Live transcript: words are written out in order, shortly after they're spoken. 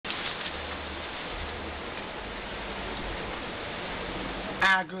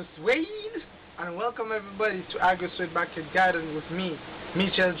Agrosuede, and welcome everybody to Agrosuede Backyard Gardening with me,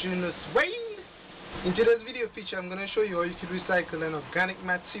 Michel Junior Suede. In today's video feature, I'm going to show you how you can recycle an organic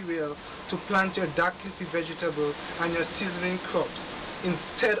material to plant your dark leafy vegetable and your seasoning crops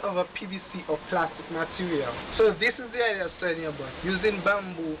instead of a PVC or plastic material. So this is the idea I'm telling you about, using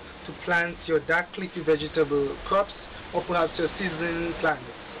bamboo to plant your dark leafy vegetable crops or perhaps your seasoning plants.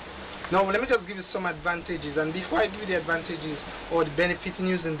 Now let me just give you some advantages, and before I give you the advantages or the benefit in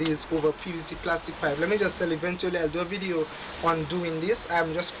using these over PVC plastic pipe, let me just tell eventually I'll do a video on doing this.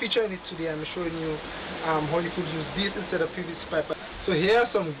 I'm just featuring it today. I'm showing you how you could use this instead of PVC pipe. So here are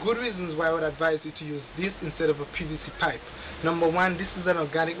some good reasons why I would advise you to use this instead of a PVC pipe. Number one, this is an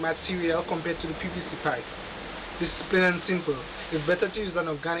organic material compared to the PVC pipe. This is plain and simple. It's better to use an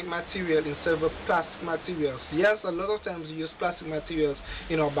organic material instead of a plastic materials. Yes, a lot of times we use plastic materials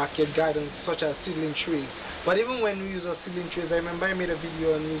in our backyard gardens, such as seedling trays. But even when we use our seedling trays, I remember I made a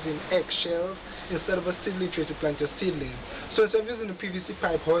video on using eggshells instead of a seedling tray to plant your seedlings. So instead of using the PVC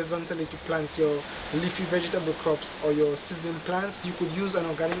pipe horizontally to plant your leafy vegetable crops or your seedling plants, you could use an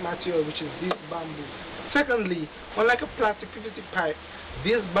organic material, which is this bamboo. Secondly, unlike a plastic PVC pipe,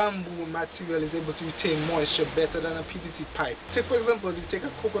 this bamboo material is able to retain moisture better than a PVC pipe. Say for example, you take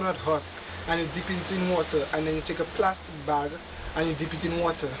a coconut husk and you dip it in water, and then you take a plastic bag and you dip it in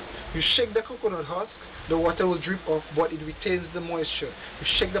water. You shake the coconut husk, the water will drip off, but it retains the moisture. You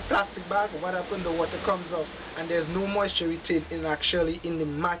shake the plastic bag, what happens? The water comes off and there's no moisture retained in the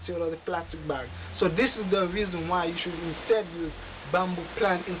material of the plastic bag. So this is the reason why you should instead use bamboo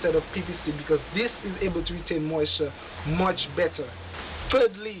plant instead of PVC, because this is able to retain moisture much better.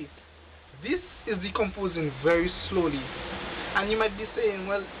 Thirdly, this is decomposing very slowly, and you might be saying,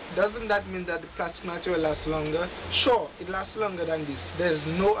 well, doesn't that mean that the plastic material lasts longer? Sure, it lasts longer than this. There's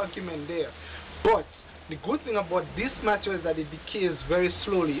no argument there. But the good thing about this material is that it decays very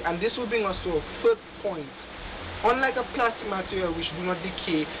slowly, and this will bring us to a third point. Unlike a plastic material which do not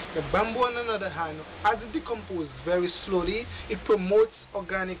decay, the bamboo on the other hand, as it decomposes very slowly, it promotes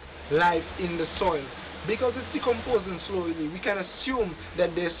organic life in the soil. Because it's decomposing slowly, we can assume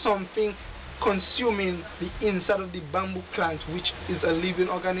that there's something consuming the inside of the bamboo plant, which is a living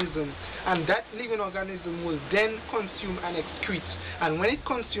organism, and that living organism will then consume and excrete. And when it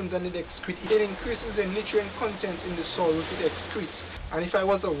consumes and it excretes, it increases the nutrient content in the soil which it excretes. And if I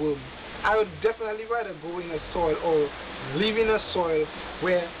was a worm, I would definitely rather go in a soil or live in a soil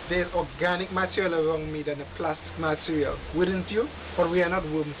where there's organic material around me than a plastic material, wouldn't you? But we are not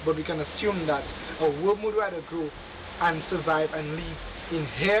worms, but we can assume that a worm would rather grow and survive and live in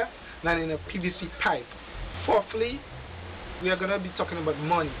here than in a PVC pipe. Fourthly, we are going to be talking about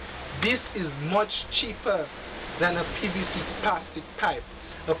money. This is much cheaper than a PVC plastic pipe.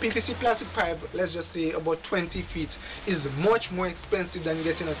 A PVC plastic pipe, let's just say about 20 feet, is much more expensive than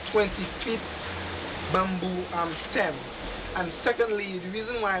getting a 20 feet bamboo stem. And secondly, the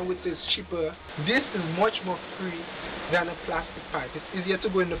reason why I would say it's cheaper, this is much more free than a plastic pipe. It's easier to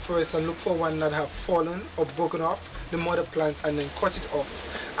go in the forest and look for one that have fallen or broken off the mother plant and then cut it off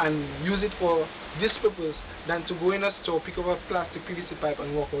and use it for this purpose than to go in a store, pick up a plastic PVC pipe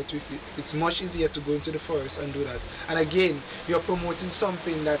and walk out with it. It's much easier to go into the forest and do that. And again, you're promoting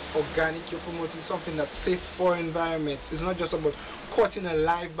something that's organic, you're promoting something that's safe for environment. It's not just about cutting a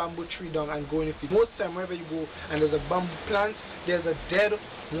live bamboo tree down and going with it. Most time wherever you go and there's a bamboo plant, there's a dead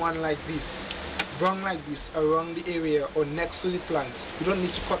one like this, brown like this, around the area or next to the plant. You don't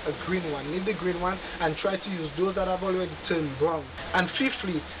need to cut a green one. Leave the green one and try to use those that have already turned brown. And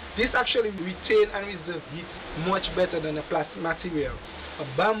fifthly, this actually retain and reserve heat much better than a plastic material.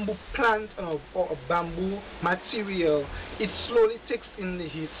 A bamboo plant or a bamboo material, it slowly takes in the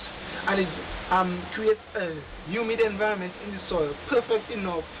heat and it creates a humid environment in the soil, perfect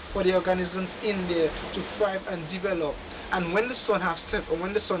enough for the organisms in there to thrive and develop. And when the sun has set, or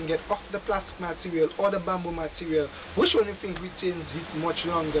when the sun gets off the plastic material or the bamboo material, which one you think retains heat much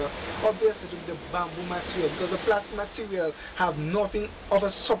longer? Obviously the bamboo material, because the plastic material have nothing of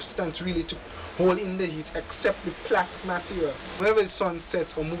a substance really to hold in the heat except the plastic material. Whenever the sun sets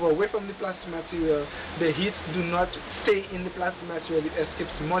or move away from the plastic material, the heat do not stay in the plastic material, it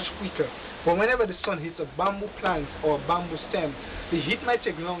escapes much quicker. But whenever the sun hits a bamboo plant or a bamboo stem, the heat might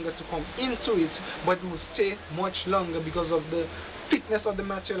take longer to come into it, but it will stay much longer because of the thickness of the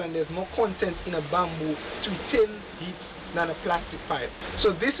material, and there's more content in a bamboo to retain heat than a plastic pipe.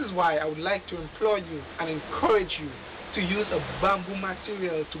 So this is why I would like to implore you and encourage you to use a bamboo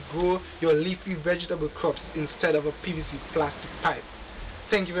material to grow your leafy vegetable crops instead of a PVC plastic pipe.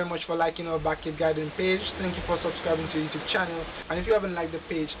 Thank you very much for liking our Backyard Garden page. Thank you for subscribing to our YouTube channel. And if you haven't liked the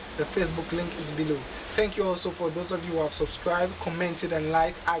page, the Facebook link is below. Thank you also for those of you who have subscribed, commented, and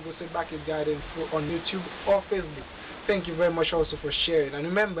liked Agrosuede Backyard Garden on YouTube or Facebook. Thank you very much also for sharing. And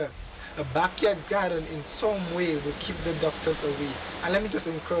remember, a backyard garden in some way will keep the doctors away. And let me just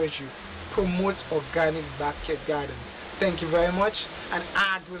encourage you, promote organic backyard gardens. Thank you very much, and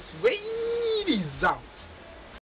Agrosuede is out.